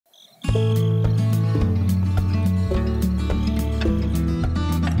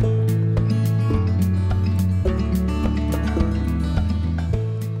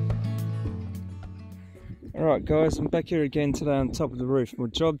Alright guys, I'm back here again today on top of the roof. My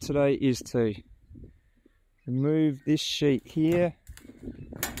job today is to remove this sheet here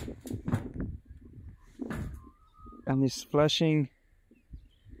and this flashing,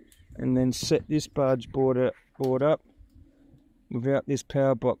 and then set this barge board up without this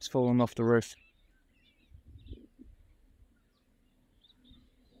power box falling off the roof.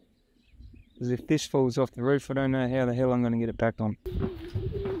 Because if this falls off the roof, I don't know how the hell I'm going to get it back on.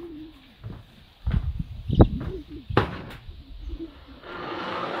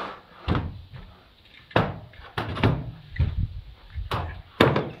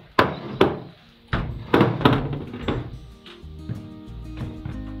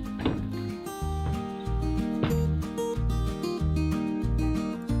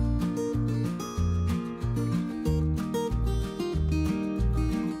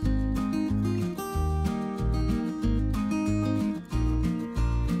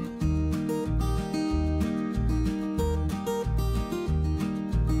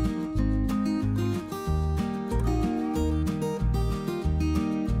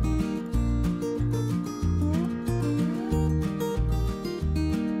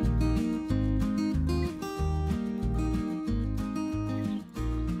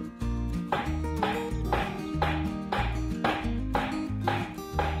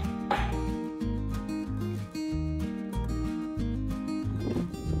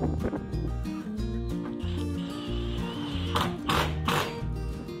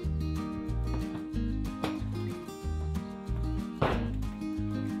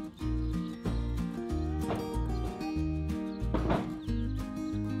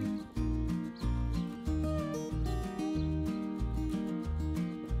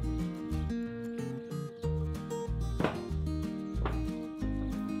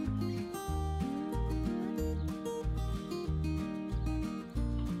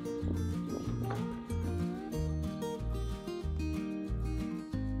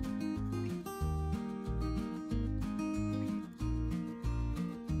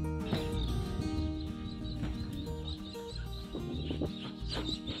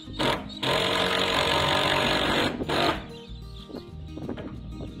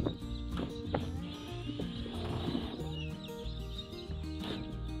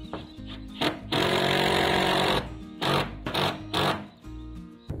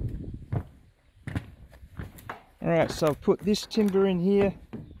 Alright, so I've put this timber in here.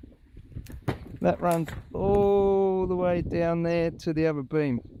 That runs all the way down there to the other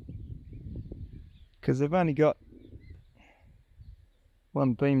beam, because they've only got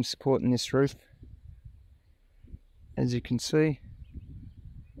one beam supporting this roof, as you can see.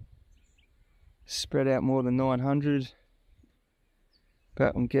 Spread out more than 900,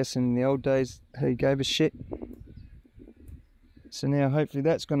 but I'm guessing in the old days he gave a shit. So now hopefully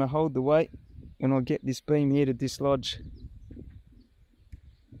that's going to hold the weight when I get this beam here to dislodge.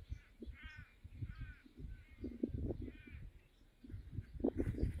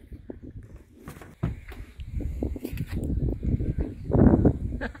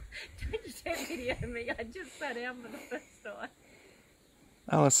 Don't you say video of me, I just sat down for the first time.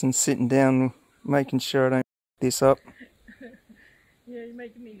 Alison's sitting down making sure I don't f this up. Yeah, you're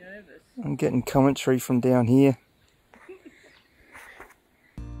making me nervous. I'm getting commentary from down here.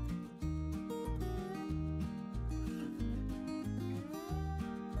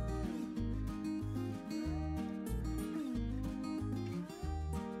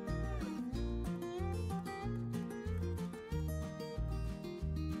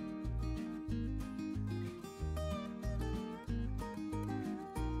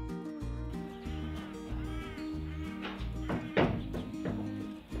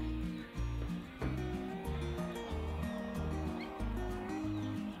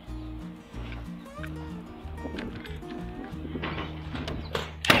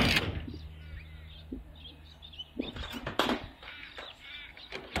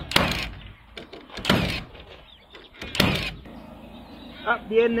 Up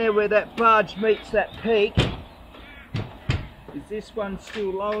the end there where that barge meets that peak, is this one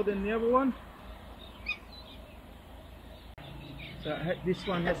still lower than the other one? So this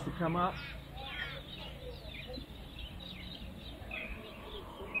one has to come up.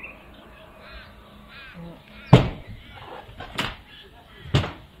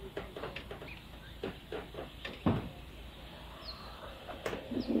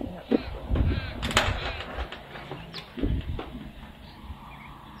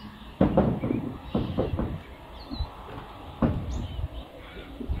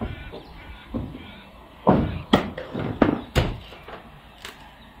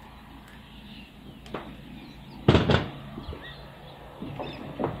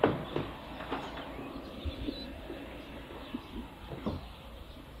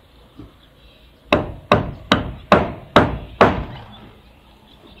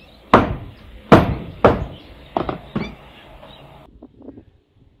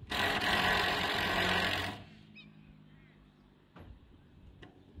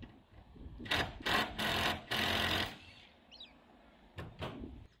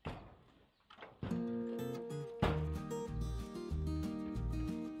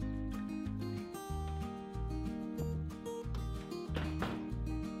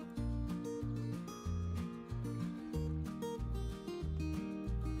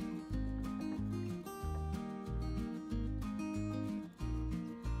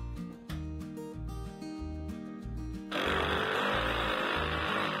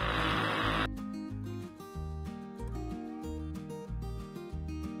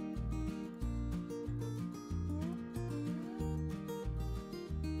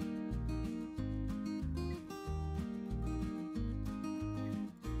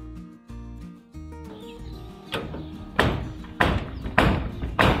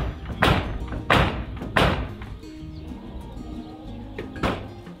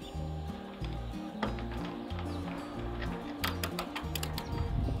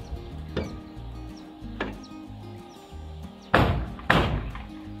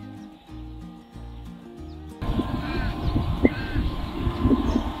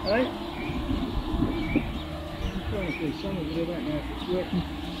 working.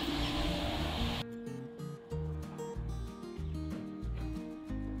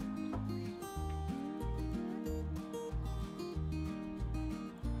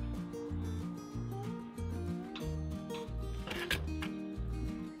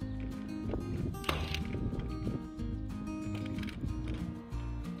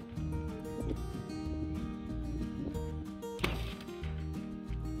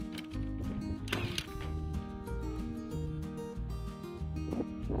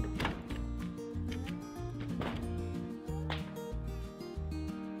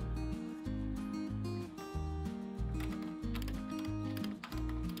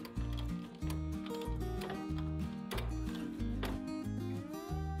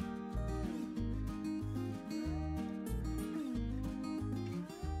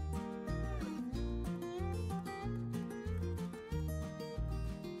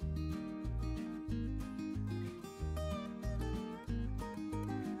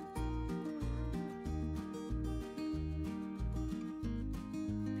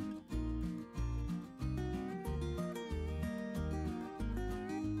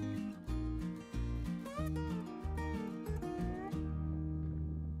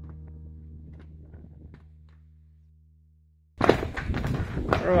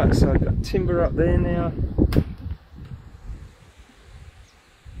 Right, so I've got timber up there now,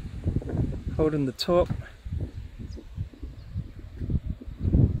 holding the top.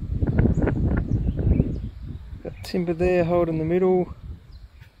 Got timber there holding the middle.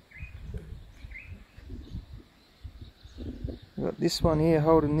 I've got this one here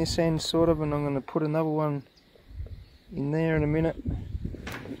holding this end sort of, and I'm going to put another one in there in a minute.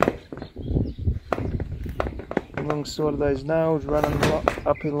 Alongside of those nails running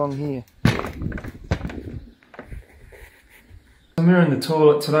up along here. I'm here in the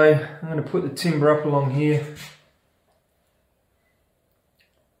toilet today. I'm going to put the timber up along here.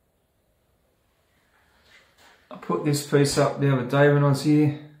 I put this piece up the other day when I was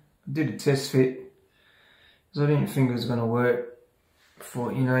here. I did a test fit because I didn't think it was going to work. I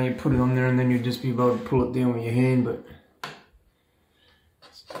thought, you know, you put it on there and then you'd just be able to pull it down with your hand, but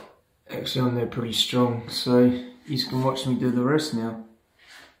it's actually on there pretty strong, so you can watch me do the rest now.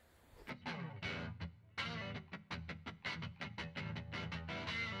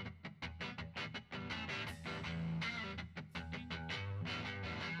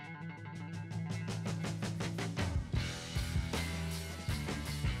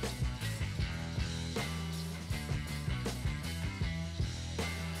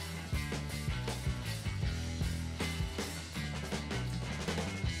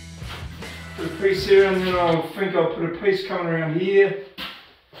 Put a piece here, and then I think I'll put a piece coming around here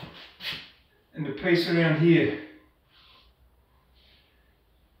and a piece around here,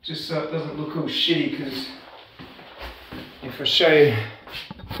 just so it doesn't look all shitty, because if I show you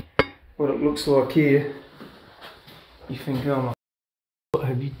what it looks like here, you think, oh my, what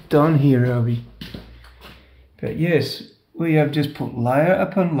have you done here, Albi? But yes, we have just put layer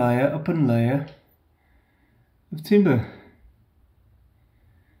upon layer upon layer of timber.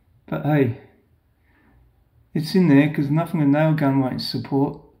 But hey, it's in there because nothing a nail gun won't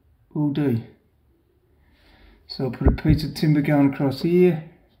support will do. So I'll put a piece of timber going across here,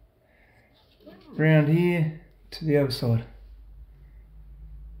 round here to the other side.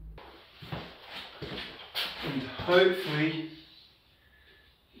 And hopefully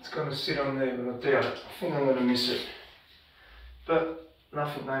it's going to sit on there, but I doubt it. I think I'm going to miss it. But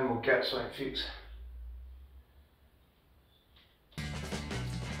nothing no more gaps won't fix.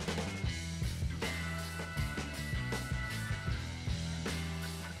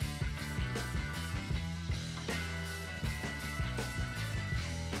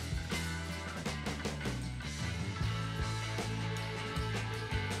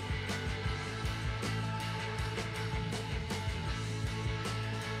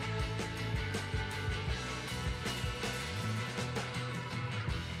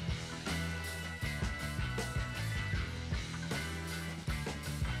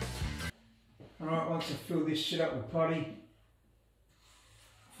 Alright, once I fill this shit up with putty,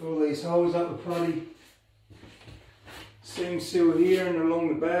 fill these holes up with putty, seam seal here and along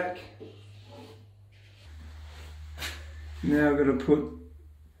the back. Now I've got to put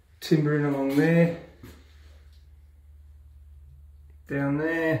timber in along there, down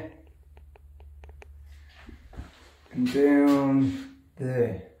there, and down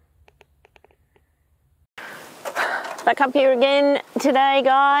there. Back up here again today,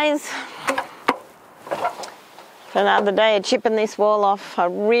 guys. Another day of chipping this wall off. I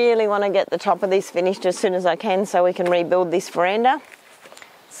really want to get the top of this finished as soon as I can so we can rebuild this veranda.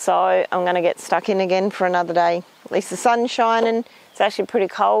 So I'm going to get stuck in again for another day. At least the sun's shining. It's It's actually pretty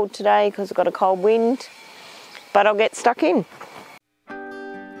cold today because we've got a cold wind, but I'll get stuck in.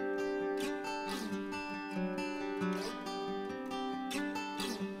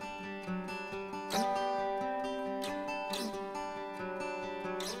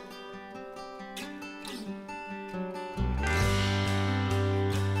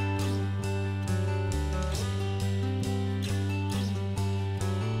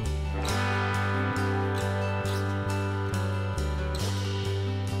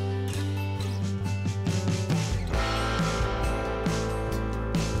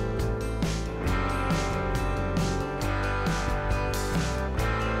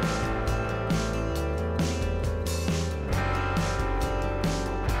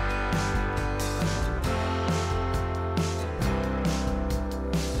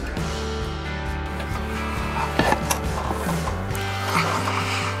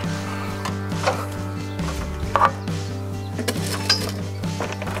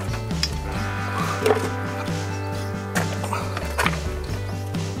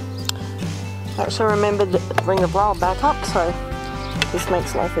 So remember to bring the blower back up, so this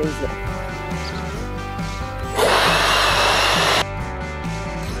makes life easier.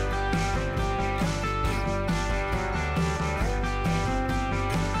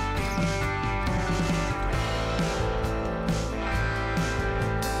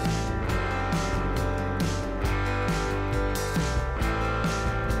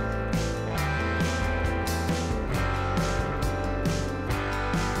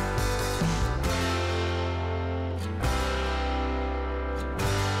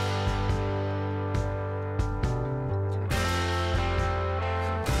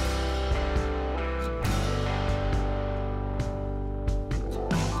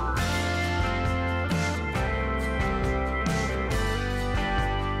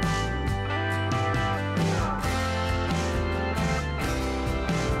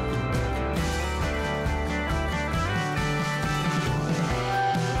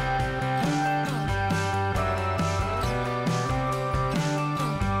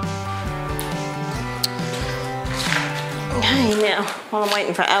 Okay, now while I'm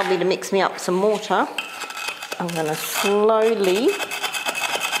waiting for Albi to mix me up some mortar, I'm going to slowly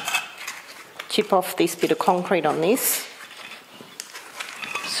chip off this bit of concrete on this.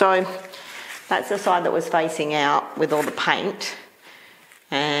 So that's the side that was facing out with all the paint,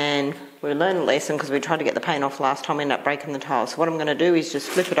 and we learned a lesson because we tried to get the paint off last time, we ended up breaking the tile. So what I'm going to do is just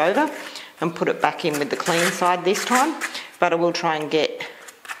flip it over and put it back in with the clean side this time, but I will try and get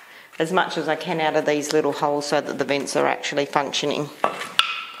as much as I can out of these little holes so that the vents are actually functioning.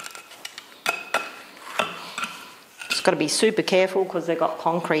 Just got to be super careful because they've got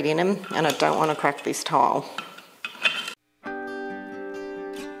concrete in them and I don't want to crack this tile.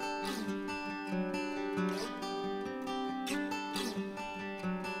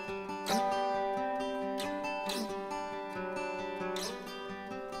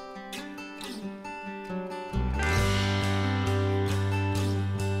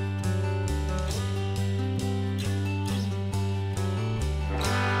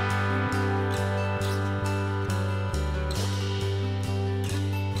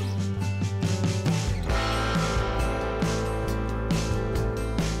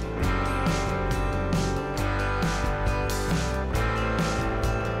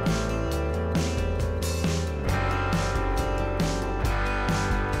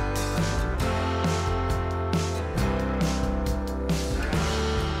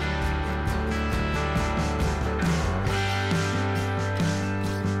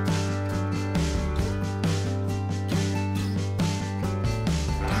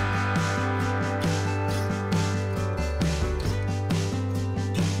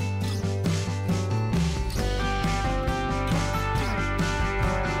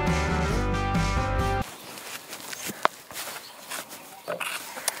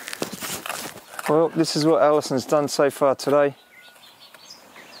 Well, this is what Alison's done so far today.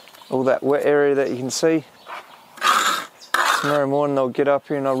 All that wet area that you can see. Tomorrow morning I'll get up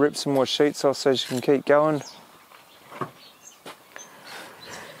here and I'll rip some more sheets off so she can keep going. Do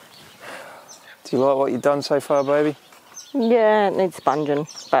you like what you've done so far, baby? Yeah, it needs sponging,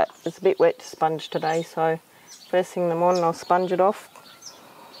 but it's a bit wet to sponge today, so first thing in the morning I'll sponge it off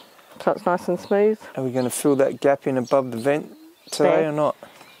so it's nice and smooth. Are we going to fill that gap in above the vent today or not?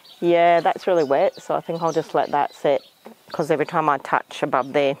 Yeah, that's really wet, so I think I'll just let that set, because every time I touch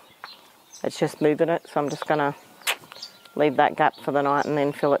above there, it's just moving it, so I'm just going to leave that gap for the night and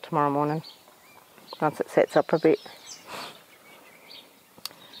then fill it tomorrow morning once it sets up a bit.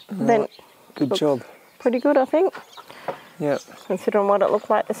 Then good job. Pretty good, I think. Yep. Considering what it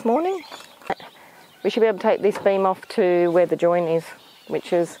looked like this morning. We should be able to take this beam off to where the join is,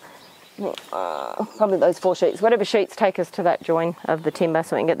 which is probably those 4 sheets. Whatever sheets take us to that join of the timber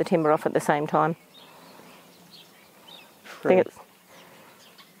so we can get the timber off at the same time. I think it's...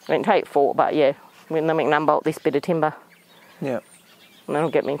 I mean, take 4, but yeah, then we can unbolt this bit of timber. Yep. And that'll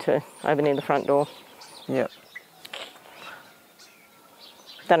get me to over near the front door. Yep.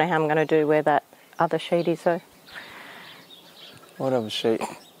 Don't know how I'm going to do where that other sheet is though. What other sheet?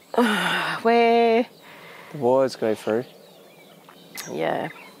 Where... The wires go through. Yeah.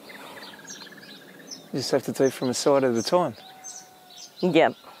 You just have to do it from a side at a time.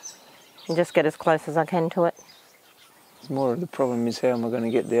 Yep. And just get as close as I can to it. More of the problem is how am I going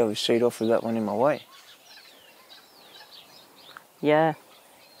to get the other sheet off of that one in my way? Yeah.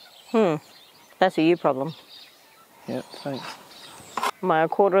 That's a you problem. Yep, thanks. Am I a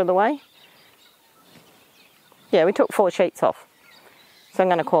quarter of the way? Yeah, we took 4 sheets off. So I'm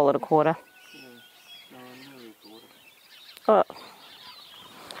going to call it a quarter. Nearly a quarter. Oh.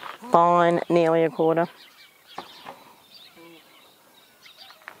 Fine, nearly a quarter.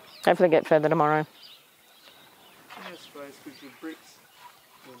 Hopefully get further tomorrow. I suppose because the bricks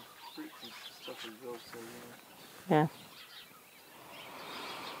and stuff as well, so yeah.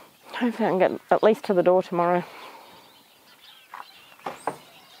 Hopefully I can get at least to the door tomorrow.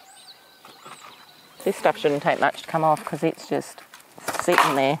 This stuff shouldn't take much to come off because it's just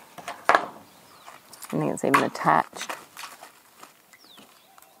sitting there. I think it's even attached.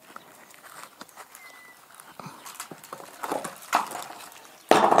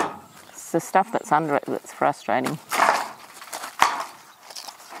 It's the stuff that's under it that's frustrating.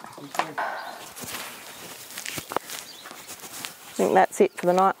 I think that's it for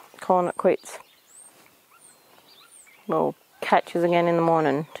the night. Calling it quits. We'll catch us again in the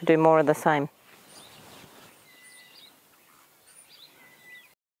morning to do more of the same.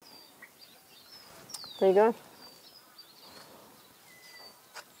 There you go.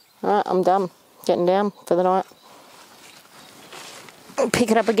 Alright, I'm done. Getting down for the night. I'll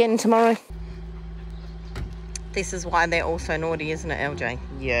pick it up again tomorrow. This is why they're all so naughty, isn't it, LJ?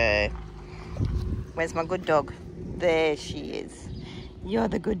 Yeah. Where's my good dog? There she is. You're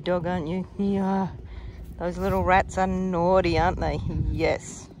the good dog, aren't you? Yeah. Those little rats are naughty, aren't they?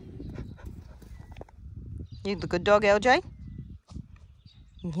 Yes. You the good dog, LJ?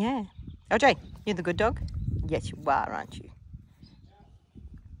 Yeah. LJ, you're the good dog? Yes, you are, aren't you?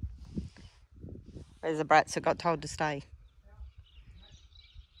 Where's the brats that got told to stay?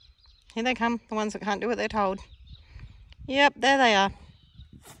 Here they come, the ones that can't do what they're told. Yep, there they are.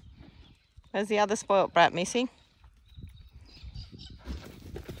 There's the other spoilt brat, Missy.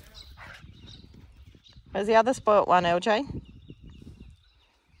 Where's the other spoilt one, LJ?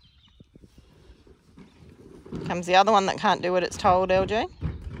 Comes the other one that can't do what it's told, LJ.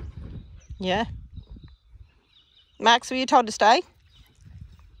 Yeah. Max, were you told to stay?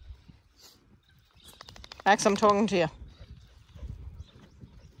 Max, I'm talking to you.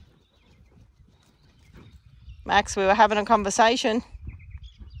 Max, we were having a conversation.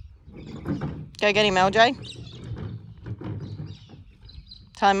 Go get him, LJ.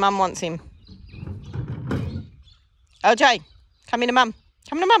 Tell him Mum wants him. LJ, come here to Mum.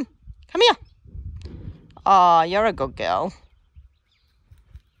 Come to Mum. Come here. Oh, you're a good girl.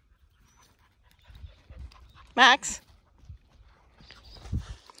 Max.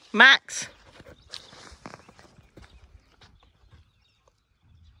 Max.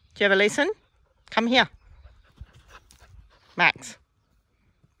 Do you ever listen? Come here. Max.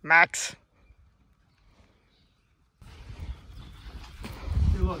 Max.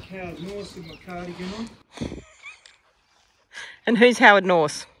 You're like Howard Norse with my cardigan on. And who's Howard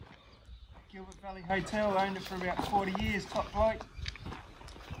Norse? Gilbert Valley Hotel, owned it for about 40 years, top bloke.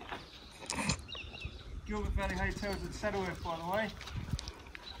 Gilbert Valley Hotel's at Saddleworth, by the way.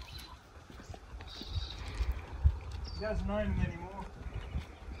 He doesn't own them anymore.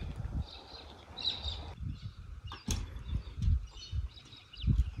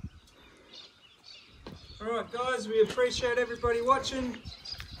 Alright guys, we appreciate everybody watching.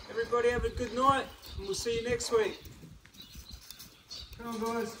 Everybody have a good night and we'll see you next week. Come on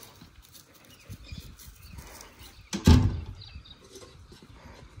guys.